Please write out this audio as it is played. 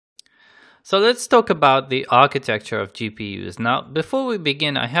So let's talk about the architecture of GPUs. Now, before we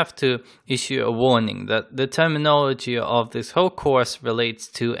begin, I have to issue a warning that the terminology of this whole course relates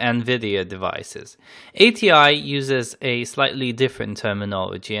to NVIDIA devices. ATI uses a slightly different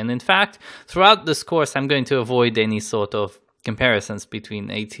terminology, and in fact, throughout this course, I'm going to avoid any sort of comparisons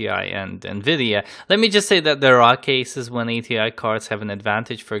between ATI and NVIDIA. Let me just say that there are cases when ATI cards have an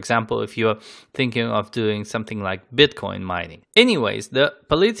advantage. For example, if you're thinking of doing something like Bitcoin mining. Anyways, the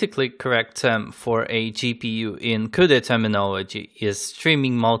politically correct term for a GPU in CUDA terminology is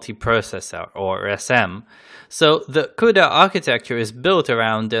streaming multiprocessor, or SM. So the CUDA architecture is built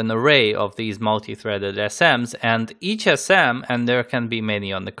around an array of these multi-threaded SMs, and each SM, and there can be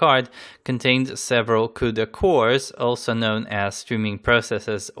many on the card, contains several CUDA cores, also known as streaming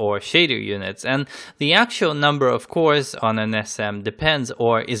processors or shader units, and the actual number of cores on an SM depends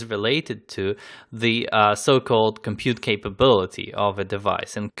or is related to the so-called compute capability of a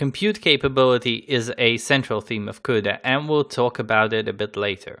device. And compute capability is a central theme of CUDA, and we'll talk about it a bit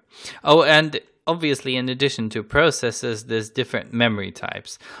later. Oh, and obviously, in addition to processors, there's different memory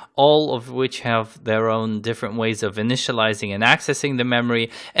types, all of which have their own different ways of initializing and accessing the memory,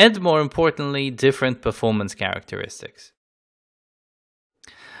 and more importantly, different performance characteristics.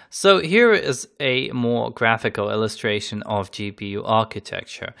 So here is a more graphical illustration of GPU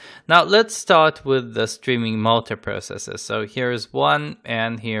architecture. Now let's start with the streaming multiprocessors. So here is one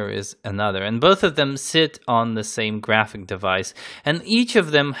and here is another, and both of them sit on the same graphic device, and each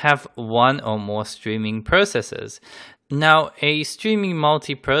of them have one or more streaming processors. Now, a streaming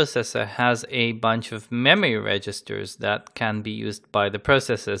multiprocessor has a bunch of memory registers that can be used by the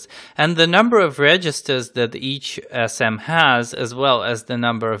processors, and the number of registers that each SM has, as well as the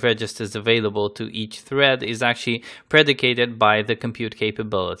number of registers available to each thread, is actually predicated by the compute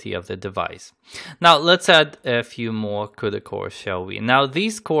capability of the device. Now, let's add a few more CUDA cores, shall we? Now,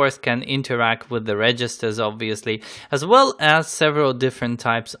 these cores can interact with the registers, obviously, as well as several different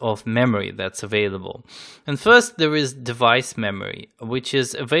types of memory that's available. And first, there is device memory, which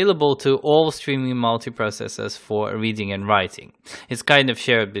is available to all streaming multiprocessors for reading and writing. It's kind of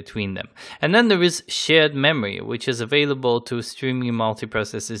shared between them. And then there is shared memory, which is available to streaming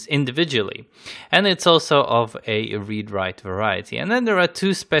multiprocessors individually. And it's also of a read-write variety. And then there are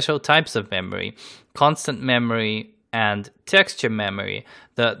two special types of memory: constant memory and texture memory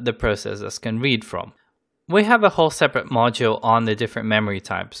that the processors can read from. We have a whole separate module on the different memory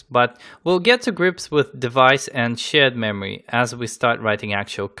types, but we'll get to grips with device and shared memory as we start writing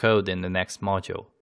actual code in the next module.